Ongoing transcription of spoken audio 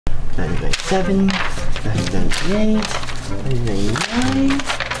997, 998, 999,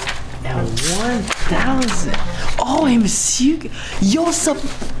 and 1000. Oh, MCU. Yo, sup.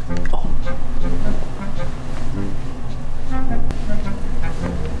 Oh.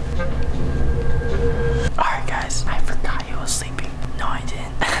 Alright, guys. I forgot you was sleeping. No, I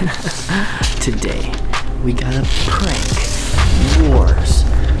didn't. Today, we got a prank wars.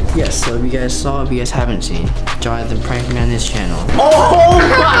 Yes, so if you guys saw, if you guys haven't seen, Jonathan pranked me on his channel. Oh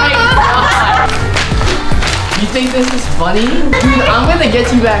my god! You think this is funny? Dude, I'm gonna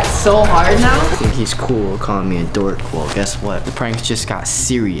get you back so hard now. I think he's cool calling me a dork. Well, guess what? The prank just got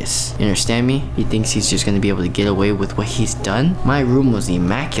serious. You understand me? He thinks he's just gonna be able to get away with what he's done. My room was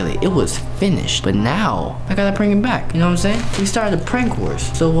immaculate. It was finished. But now, I gotta bring him back. You know what I'm saying? We started a prank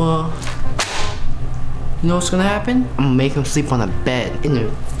wars. So, you know what's gonna happen? I'm gonna make him sleep on a bed, in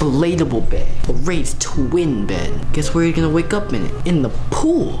a inflatable bed, a raised twin bed. Guess where you're gonna wake up in it? In the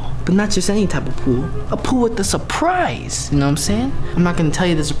pool. But not just any type of pool, a pool with a surprise. You know what I'm saying? I'm not gonna tell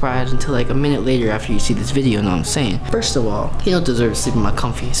you the surprise until like a minute later after you see this video, you know what I'm saying? First of all, he don't deserve to sleep in my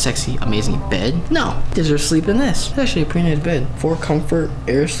comfy, sexy, amazing bed. No, he deserves to sleep in this. It's actually a pretty nice bed. For comfort,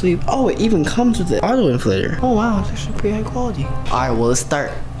 air sleep. Oh, it even comes with the auto inflator. Oh wow, it's actually pretty high quality. All right, well, let's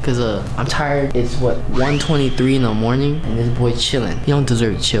start. Cause I'm tired. It's what, 1:23 in the morning, and this boy chilling. He don't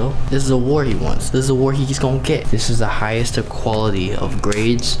deserve to chill. This is a war he wants. This is a war he's gonna get. This is the highest of quality of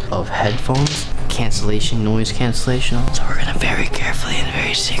grades of headphones, cancellation, noise cancellation. So we're gonna very carefully and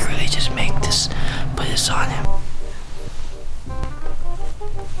very secretly just make this, put this on him.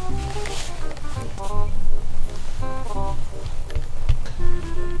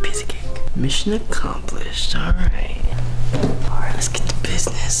 Piece of cake. Mission accomplished. All right. Alright, let's get to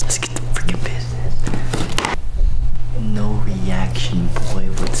business. Let's get to freaking business. No reaction, boy.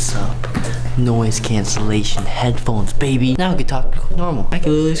 What's up? Noise cancellation, headphones, baby. Now I can talk normal. I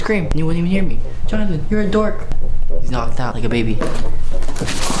can literally scream and you wouldn't even hear me. Jonathan, you're a dork. He's knocked out like a baby.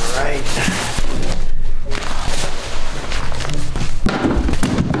 Alright.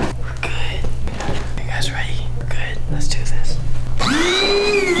 We're good. You guys ready? We're good. Let's do this.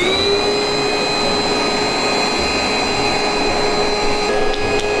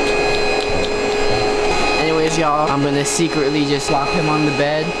 Y'all, I'm gonna secretly just lock him on the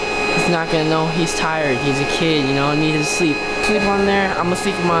bed. He's not gonna know he's tired. He's a kid, you know, needs to sleep. Sleep on there. I'm gonna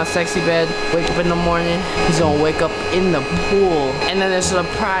sleep in my sexy bed. Wake up in the morning. He's gonna wake up in the pool, and then there's a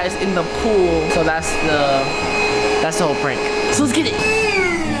surprise in the pool. So that's the whole prank. So let's get it.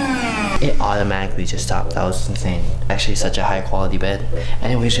 It automatically just stopped. That was insane. Actually, such a high quality bed.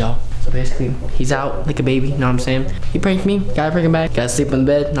 Anyways, y'all. So basically, he's out like a baby, you know what I'm saying? He pranked me, gotta bring him back, gotta sleep in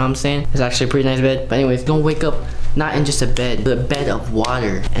bed, you know what I'm saying? It's actually a pretty nice bed. But anyways, don't wake up not in just a bed, but a bed of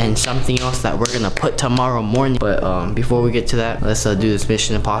water and something else that we're gonna put tomorrow morning. But before we get to that, let's do this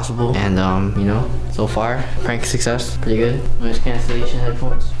Mission Impossible. And you know, so far, prank success, pretty good. Noise cancellation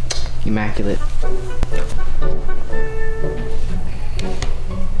headphones, immaculate.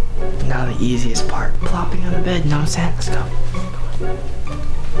 Now the easiest part, plopping on the bed, you know what I'm saying? Let's go.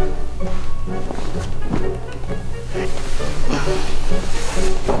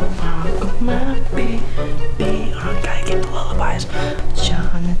 My baby, I gotta get the lullabies.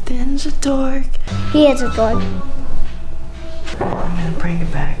 Jonathan's a dork. He is a dork. I'm gonna bring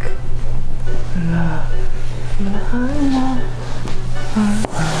it back.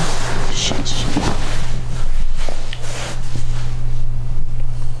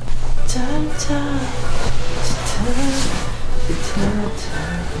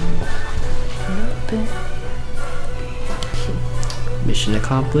 Shit. Mission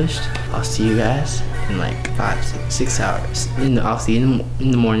accomplished. I'll see you guys in like 6 hours. I'll see you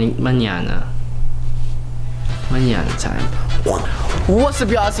in the morning. Mañana time. What's up,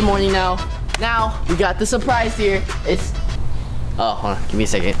 y'all? It's the morning now. Now we got the surprise here. It's hold on. Give me a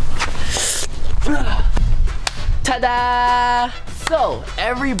second. Ta-da! So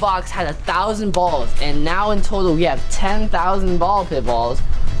every box had 1,000 balls, and now in total we have 10,000 ball pit balls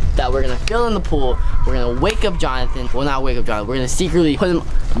that we're gonna fill in the pool. We're gonna wake up Jonathan. Well, not wake up Jonathan. We're gonna secretly put him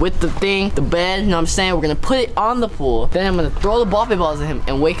with the thing, the bed, you know what I'm saying? We're gonna put it on the pool. Then I'm gonna throw the ball pit balls at him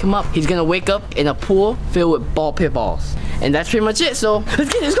and wake him up. He's gonna wake up in a pool filled with ball pit balls. And that's pretty much it. So let's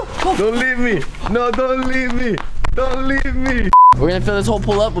get it, let's go. Don't leave me. No, don't leave me. Don't leave me. We're gonna fill this whole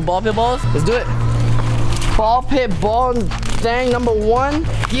pool up with ball pit balls. Let's do it. Ball pit ball thing number 1.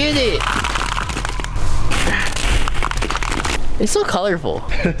 Get it. It's so colorful.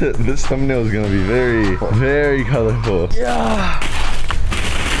 This thumbnail is gonna be very, very colorful. Yeah.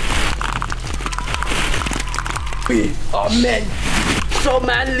 Oh man, so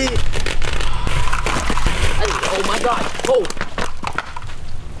manly. Oh my god. Oh.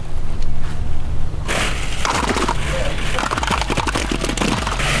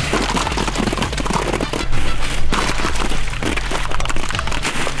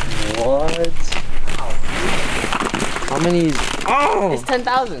 It's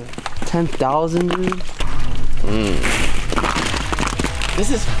 10,000. 10,000, dude?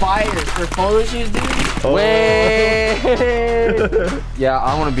 This is fire for photo shoots, dude. Oh. Wait. Yeah,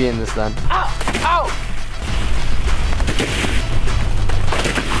 I want to be in this then. Ow! Ow!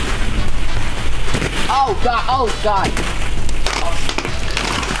 Oh god! Oh god!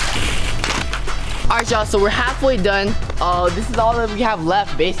 Alright, y'all, so we're halfway done. This is all that we have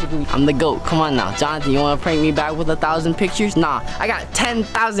left, basically. I'm the GOAT. Come on now. Jonathan, you wanna prank me back with 1,000 pictures? Nah, I got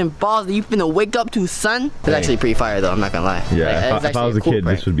 10,000 balls that you finna wake up to, son. It's actually pretty fire, though. I'm not gonna lie. Yeah, Like, if I was a cool kid,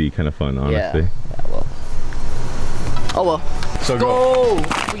 prank. this would be kind of fun, honestly. Yeah, well. Oh, well. So Go!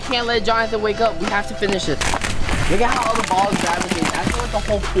 We can't let Jonathan wake up. We have to finish it. Look at how all the balls gravitate. That's what the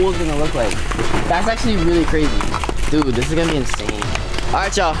whole pool is gonna look like. That's actually really crazy. Dude, this is gonna be insane.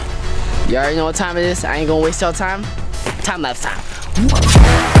 Alright, y'all. You already know what time it is. I ain't gonna waste y'all time. Time lapse time.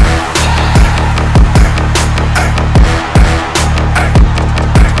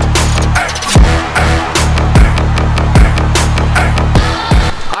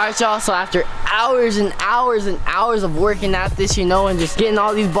 Alright, y'all, so after hours and hours and hours of working at this, you know, and just getting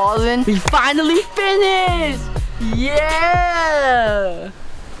all these balls in, we finally finished! Yeah!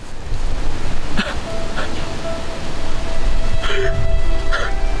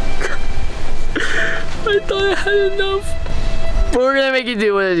 I thought I had enough. But we're gonna make it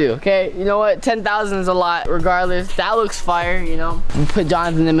do what it do, okay? You know what? 10,000 is a lot, regardless. That looks fire, you know? We put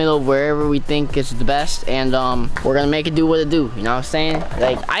Jonathan in the middle of wherever we think is the best, and we're gonna make it do what it do, you know what I'm saying?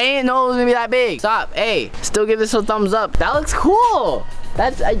 Like, I didn't know it was gonna be that big. Stop, hey, still give this a thumbs up. That looks cool.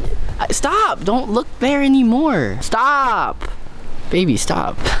 That's, stop, don't look there anymore. Stop. Baby,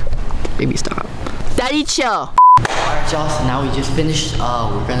 stop. Baby, stop. Daddy, chill. Alright, y'all, so now we just finished.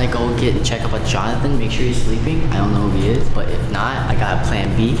 We're gonna go check up on Jonathan, make sure he's sleeping. I don't know who he is, but if not, I got a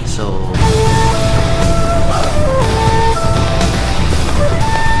plan B, so.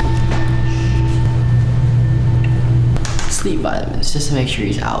 Sleep vitamins, just to make sure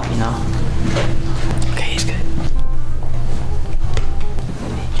he's out, you know? Okay, he's good.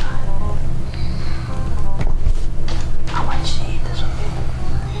 I want you to eat this one.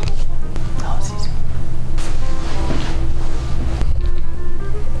 No, it's easy.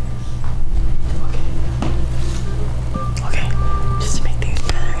 Okay, just to make things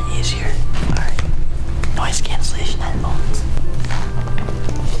better and easier. Alright, noise cancellation headphones.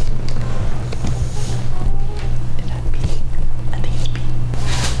 Is that B? I think it's B.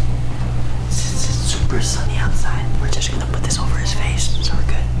 Since it's super sunny outside, we're just gonna put this over his face, so we're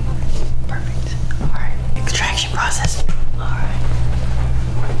good. Perfect. Alright, extraction process. Alright.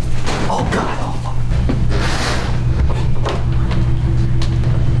 Oh god, oh fuck.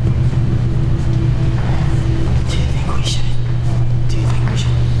 Do you think we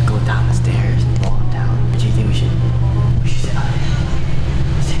should go down the stairs and walk down? Or do you think we should sit on it?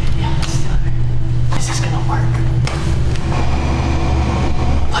 Yeah, let's sit on it. Is this gonna work?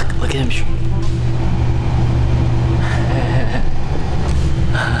 Look at him shoot.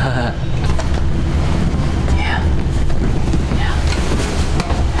 Yeah.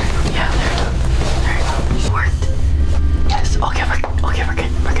 There you go. It worked. Yes. Okay, we're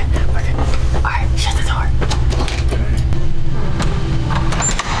good. Alright, shut the door.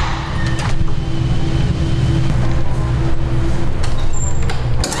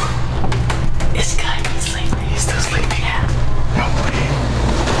 This guy is sleeping. He's still sleeping. Yeah. No way.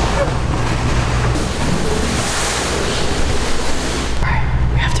 Alright,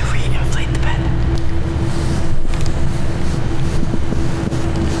 we have to re-inflate the bed.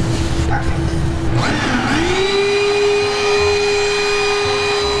 Perfect. Wait.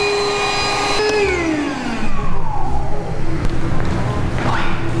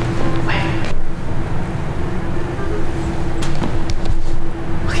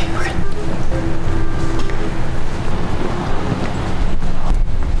 Okay, we're good.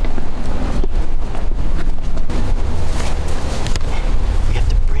 We have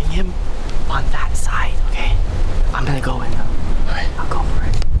to bring him on that side, okay? I'm gonna go in. Alright, I'll go for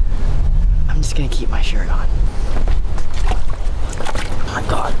it. I'm just gonna keep my shirt on. Oh my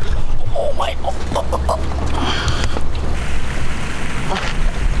god. Oh my.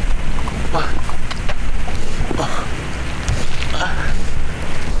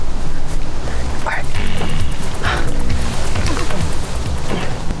 Alright.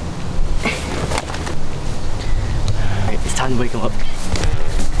 Alright, it's time to wake him up.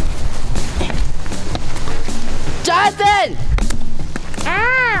 Jonathan!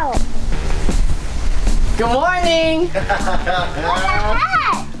 Ow! Good morning!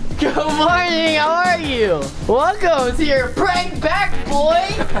 Good morning, how are you? Welcome to your prank back, boy!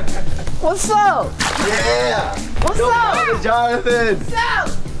 What's up? Yeah! What's up? Jonathan. What's up?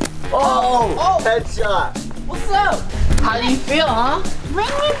 Oh, headshot. What's up? How do you feel, huh? Bring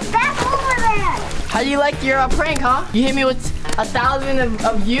me back over there. How do you like your prank, huh? You hit me with 1,000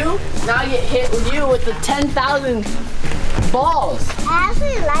 of you. Now I get hit with you with the 10,000 balls. I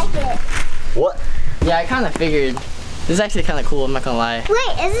actually like it. What? Yeah, I kind of figured. This is actually kind of cool. I'm not gonna lie.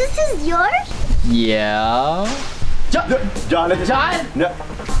 Wait, is this just yours? Yeah. Jonathan. John. No.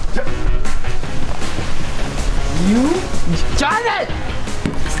 You? Jonathan!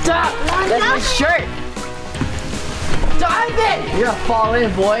 Stop! That's my shirt! Jonathan! You're gonna fall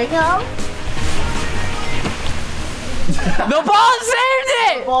in, boy. No. The ball saved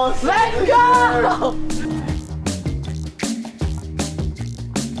it! Let's go!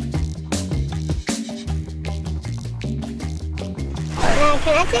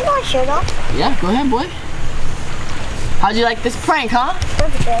 Can I take my shirt off? Yeah, go ahead, boy. How'd you like this prank, huh?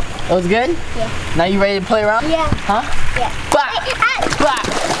 That's good. It was good? Yeah. Now you ready to play around? Yeah. Huh? Yeah. Blah! Blah!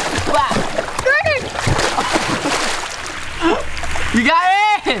 Blah! You got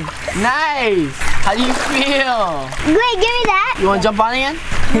in! Nice! How do you feel? Wait, give me that. You wanna jump on again?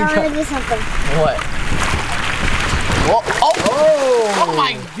 No, I wanna do something. What? Whoa. Oh! Oh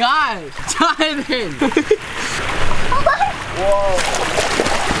my god! Jonathan! Whoa.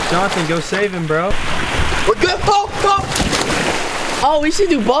 Jonathan, go save him, bro. We're good! Oh! Oh! Oh, we should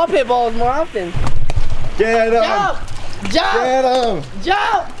do ball pit balls more often. Get him. Jump! Jump! Get him.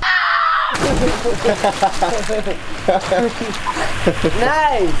 Jump!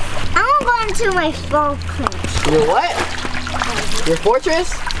 Nice! I wanna go into my phone place. Your what? Your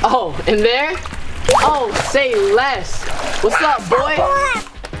fortress? Oh, in there? Oh, say less. What's up, boy?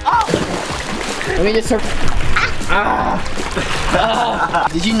 Oh! Let me just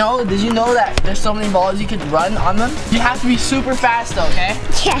Did you know that there's so many balls you could run on them? You have to be super fast though, okay?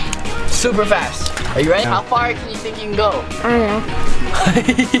 Yeah. Super fast. Are you ready? How far can you think you can go? I don't know.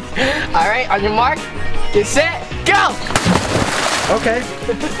 Alright, on your mark, get set, go! Okay.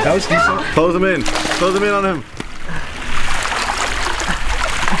 That was decent. Close him in. Close him in on him.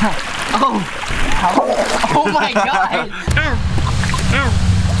 Oh! Oh my god! Ow.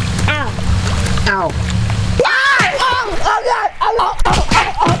 Ow. Ow. Ow! Oh god!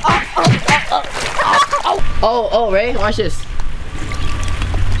 Oh, Ray, watch this.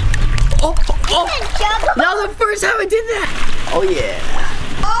 Oh! That was the first time I did that! Oh yeah.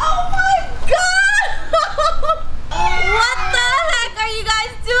 Oh my god! What the heck are you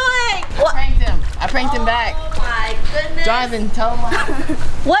guys doing? I pranked him back. Oh my goodness. Jonathan, tell him what happened.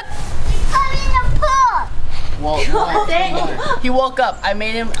 What? I'm in the pool. Well, he woke up. I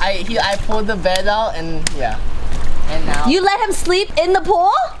made him, I pulled the bed out and yeah. And now. You let him sleep in the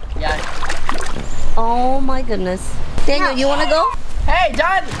pool? Yeah. Oh my goodness. Daniel, you wanna go? Hey,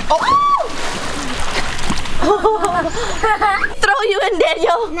 John! Oh! Throw you in,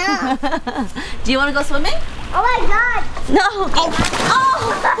 Daniel. No. Do you wanna go swimming? Oh my god. No. Oh.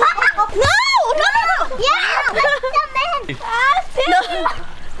 No! Yeah. No.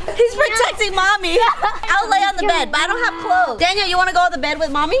 He's protecting mommy. I'll lay on the bed, but I don't have clothes. Daniel, you wanna go on the bed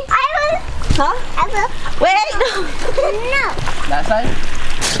with mommy? I will. Huh? I will. Wait, no. No. That side?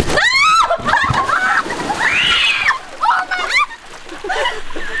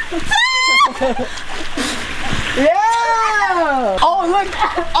 Yeah! Oh, look!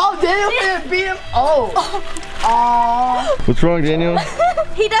 Oh, Daniel beat him! Oh! Oh! What's wrong, Daniel?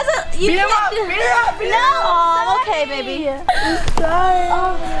 He doesn't. You Beat him can't up! do- Beat her up! Beat her No. up! Oh, okay, baby.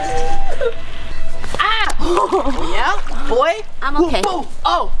 Ah! Yeah? Boy? I'm okay. Woo, woo.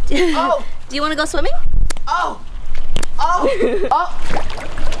 Oh! Oh! Do you want to go swimming? Oh! Oh! Oh!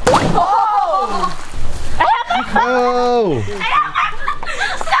 Oh! Oh!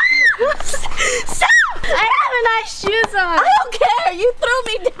 Stop! I have nice shoes on. I don't care. You threw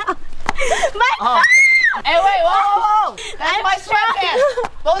me down. My Oh. Hey, wait! Whoa, whoa, whoa! That's I'm my sweatpants!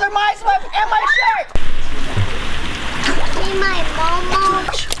 Those are my sweatpants and my shirt! See my momo.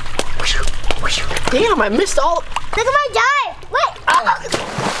 Damn, I missed all. Look at my dive. Wait.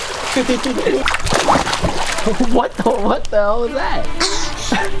 What the hell was that?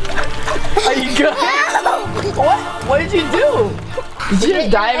 Are you good? What did you do? Did you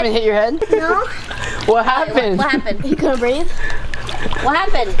just dive and hit your head? No. What happened? What happened? You couldn't breathe? What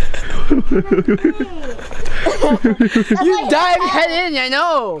happened? You dived head in, I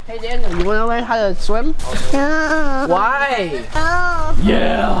know. Hey Daniel, you wanna learn how to swim? No. Why? No.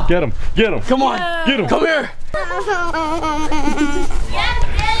 Yeah. Get him! Get him! Come on. Get him! Come here. Yes,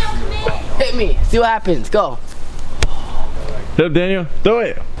 Daniel, come in. Hit me. See what happens. Go. Hit him, Daniel! Throw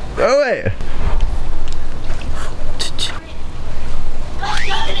it! Throw it!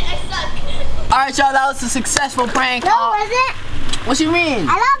 Alright, y'all, that was a successful prank. No, was it? What you mean?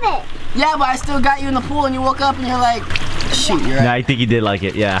 I love it. Yeah, but I still got you in the pool and you woke up and you're like, shoot, you're right. No, I think he did like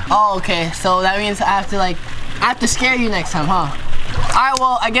it, yeah. Oh, okay. So that means I have to scare you next time, huh? Alright,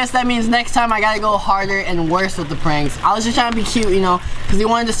 well, I guess that means next time I gotta go harder and worse with the pranks. I was just trying to be cute, you know, because he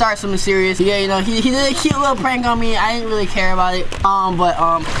wanted to start something serious. Yeah, you know, he did a cute little prank on me. I didn't really care about it.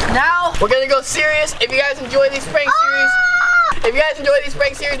 Now we're gonna go serious. If you guys enjoy these prank series,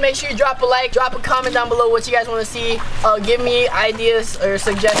 make sure you drop a like, drop a comment down below what you guys want to see. Give me ideas or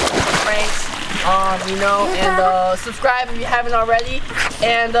suggestions for pranks, you know, and subscribe if you haven't already.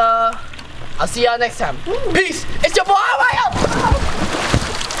 And I'll see y'all next time. Peace. It's your boy Mario.